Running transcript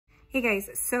Hey guys,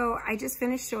 so I just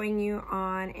finished showing you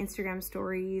on Instagram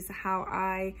stories how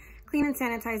I clean and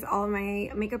sanitize all of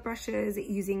my makeup brushes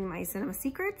using my Cinema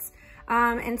Secrets.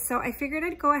 And so I figured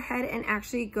I'd go ahead and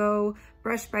actually go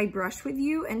brush by brush with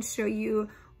you and show you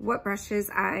what brushes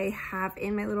I have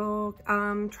in my little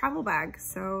travel bag.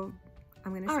 So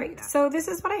I'm gonna show you that. So this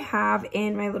is what I have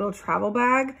in my little travel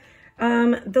bag.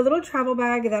 The little travel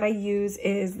bag that I use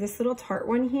is this little Tarte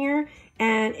one here,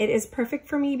 and it is perfect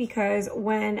for me because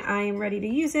when I'm ready to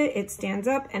use it, it stands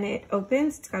up and it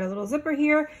opens. It's got a little zipper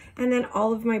here, and then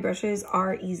all of my brushes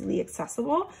are easily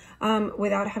accessible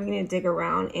without having to dig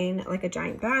around in like a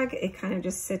giant bag. It kind of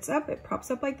just sits up, it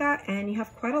props up like that, and you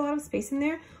have quite a lot of space in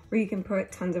there where you can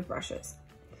put tons of brushes.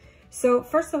 So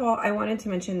first of all, I wanted to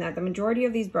mention that the majority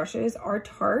of these brushes are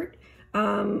Tarte.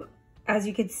 As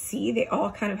you can see, they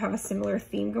all kind of have a similar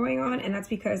theme going on, and that's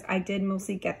because I did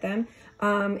mostly get them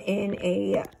in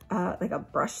a like a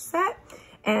brush set.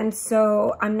 And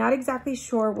so I'm not exactly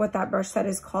sure what that brush set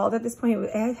is called at this point.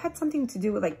 It had something to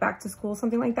do with like back to school,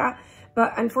 something like that.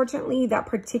 But unfortunately, that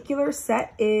particular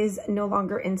set is no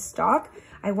longer in stock.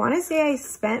 I want to say I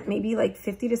spent maybe like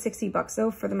 50 to 60 bucks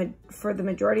though for the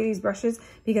majority of these brushes,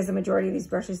 because the majority of these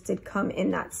brushes did come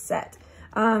in that set.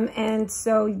 And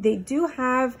so they do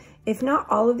have, if not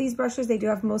all of these brushes, they do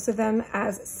have most of them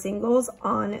as singles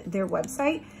on their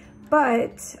website.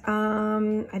 But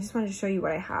I just wanted to show you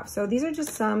what I have. So these are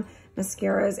just some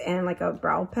mascaras and like a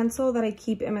brow pencil that I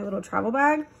keep in my little travel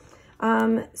bag.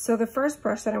 So the first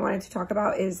brush that I wanted to talk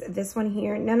about is this one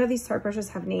here. None of these Tarte brushes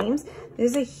have names.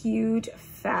 This is a huge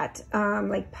fat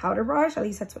like powder brush. At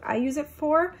least that's what I use it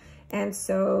for. And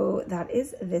so that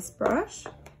is this brush.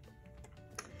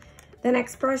 The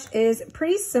next brush is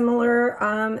pretty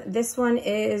similar. This one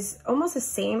is almost the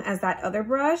same as that other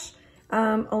brush,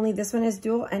 only this one is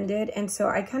dual-ended. And so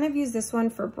I kind of use this one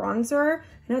for bronzer. I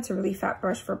know it's a really fat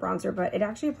brush for bronzer, but it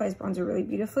actually applies bronzer really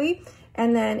beautifully.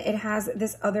 And then it has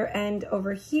this other end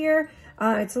over here.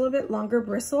 It's a little bit longer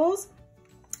bristles.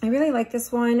 I really like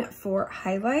this one for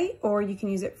highlight, or you can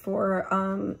use it for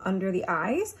under the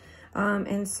eyes.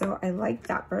 And so I like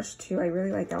that brush too. I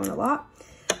really like that one a lot.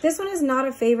 This one is not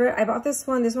a favorite. I bought this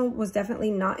one. This one was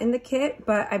definitely not in the kit,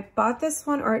 but I bought this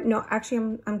one, or no,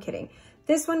 actually I'm kidding.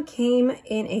 This one came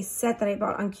in a set that I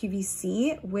bought on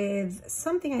QVC with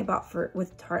something I bought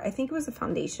with Tarte. I think it was a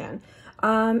foundation.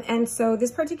 And so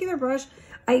this particular brush,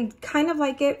 I kind of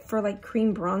like it for like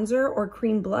cream bronzer or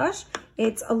cream blush.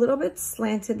 It's a little bit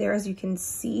slanted there, as you can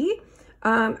see.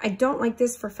 I don't like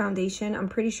this for foundation. I'm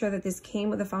pretty sure that this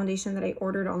came with a foundation that I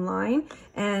ordered online,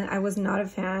 and I was not a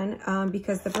fan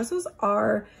because the bristles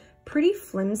are pretty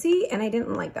flimsy, and I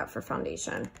didn't like that for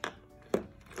foundation.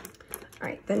 All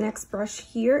right, the next brush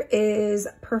here is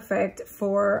perfect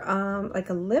for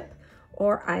like a lip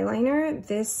or eyeliner.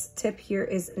 This tip here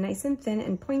is nice and thin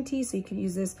and pointy, so you could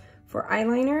use this for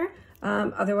eyeliner.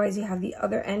 Otherwise, you have the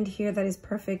other end here that is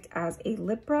perfect as a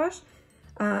lip brush.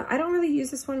 I don't really use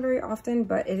this one very often,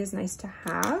 but it is nice to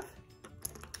have.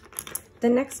 The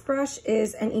next brush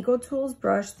is an Eco Tools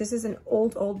brush. This is an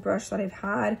old brush that I've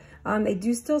had. They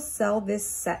do still sell this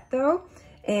set though,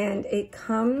 and it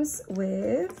comes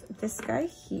with this guy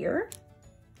here.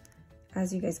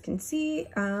 As you guys can see,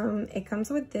 it comes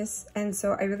with this, and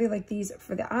so I really like these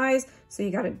for the eyes. So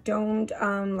you got a domed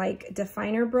like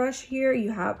definer brush here.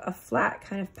 You have a flat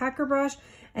kind of packer brush,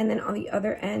 and then on the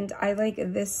other end, I like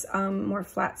this more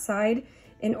flat side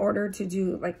in order to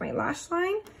do like my lash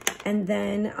line. And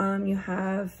then you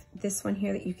have this one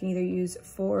here that you can either use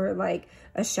for like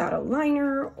a shadow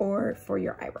liner or for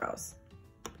your eyebrows.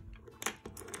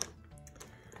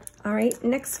 All right,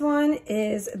 next one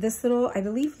is this little, I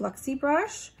believe, Luxie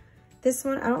brush. This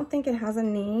one, I don't think it has a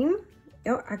name.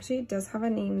 Oh, actually it does have a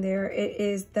name there. It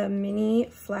is the mini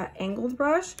flat angled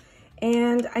brush.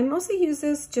 And I mostly use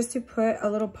this just to put a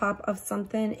little pop of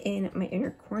something in my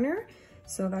inner corner.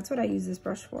 So that's what I use this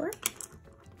brush for.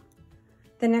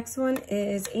 The next one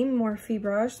is a Morphe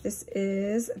brush. This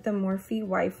is the Morphe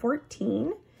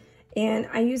Y14. And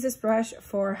I use this brush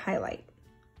for highlight.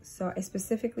 So I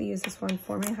specifically use this one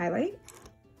for my highlight.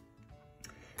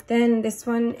 Then this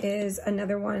one is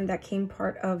another one that came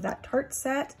part of that Tarte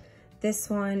set. This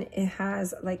one, it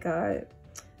has like a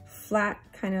flat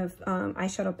kind of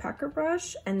eyeshadow packer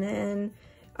brush, and then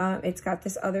it's got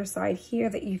this other side here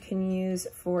that you can use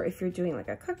for if you're doing like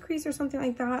a cut crease or something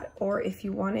like that, or if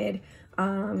you wanted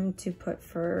to put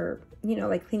for, you know,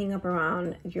 like cleaning up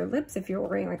around your lips. If you're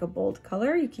wearing like a bold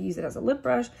color, you can use it as a lip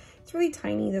brush. It's really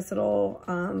tiny, this little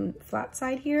flat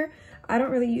side here. I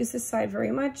don't really use this side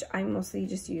very much. I mostly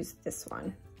just use this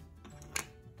one.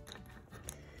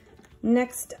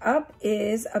 Next up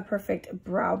is a perfect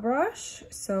brow brush.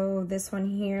 So this one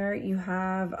here, you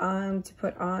have to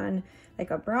put on like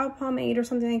a brow pomade or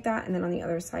something like that. And then on the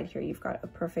other side here, you've got a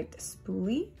perfect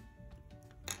spoolie.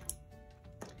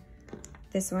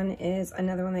 This one is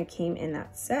another one that came in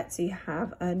that set. So you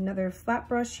have another flat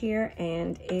brush here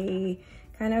and a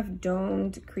kind of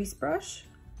domed crease brush.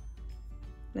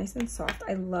 Nice and soft.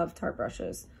 I love Tarte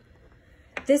brushes.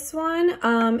 This one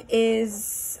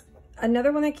is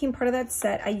another one that came part of that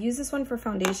set. I use this one for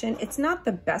foundation. It's not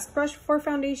the best brush for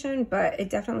foundation, but it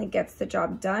definitely gets the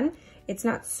job done. It's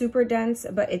not super dense,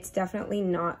 but it's definitely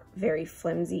not very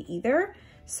flimsy either.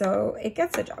 So it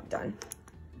gets the job done.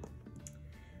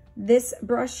 This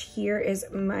brush here is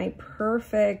my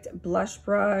perfect blush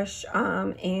brush,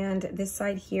 and this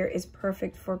side here is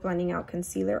perfect for blending out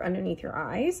concealer underneath your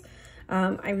eyes.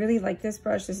 I really like this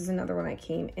brush. This is another one that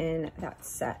came in that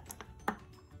set.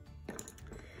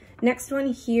 Next one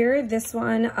here, this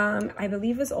one, I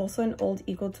believe is also an old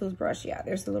Equal Tools brush. Yeah,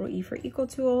 there's a little E for Equal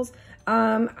Tools.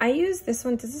 I use this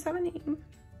one. Does this have a name?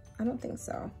 I don't think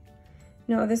so.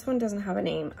 No, this one doesn't have a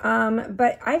name.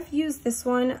 But I've used this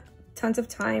one tons of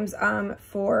times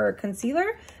for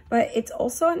concealer, but it's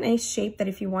also a nice shape that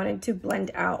if you wanted to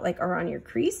blend out like around your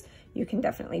crease, you can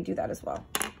definitely do that as well.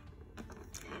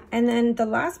 And then the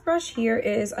last brush here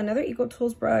is another Equal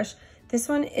Tools brush. This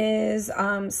one is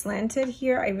slanted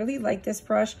here. I really like this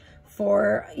brush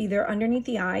for either underneath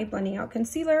the eye, blending out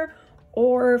concealer,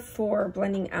 or for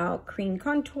blending out cream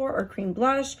contour or cream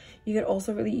blush. You could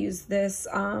also really use this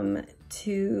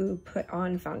to put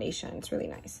on foundation. It's really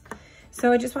nice.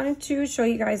 So I just wanted to show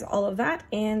you guys all of that,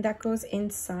 and that goes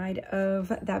inside of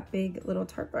that big little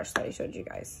Tarte brush that I showed you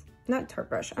guys. Not Tarte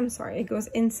brush, I'm sorry. It goes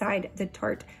inside the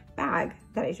Tarte bag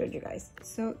that I showed you guys.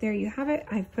 So there you have it.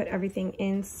 I've put everything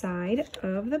inside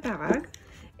of the bag,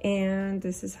 and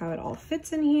this is how it all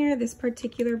fits in here. This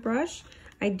particular brush,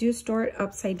 I do store it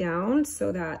upside down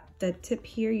so that the tip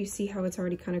here, you see how it's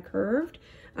already kind of curved.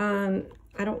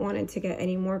 I don't want it to get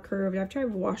any more curved. I've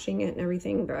tried washing it and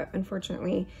everything, but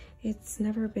unfortunately it's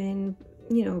never been,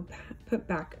 you know, put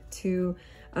back to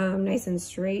nice and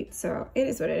straight. So it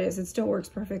is what it is. It still works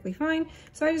perfectly fine.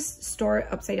 So I just store it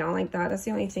upside down like that. That's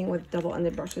the only thing with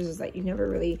double-ended brushes, is that you never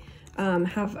really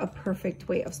have a perfect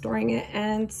way of storing it.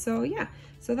 And so yeah,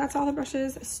 so that's all the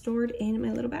brushes stored in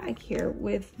my little bag here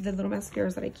with the little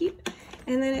mascaras that I keep.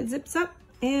 And then it zips up,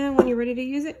 and when you're ready to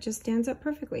use it, just stands up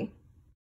perfectly.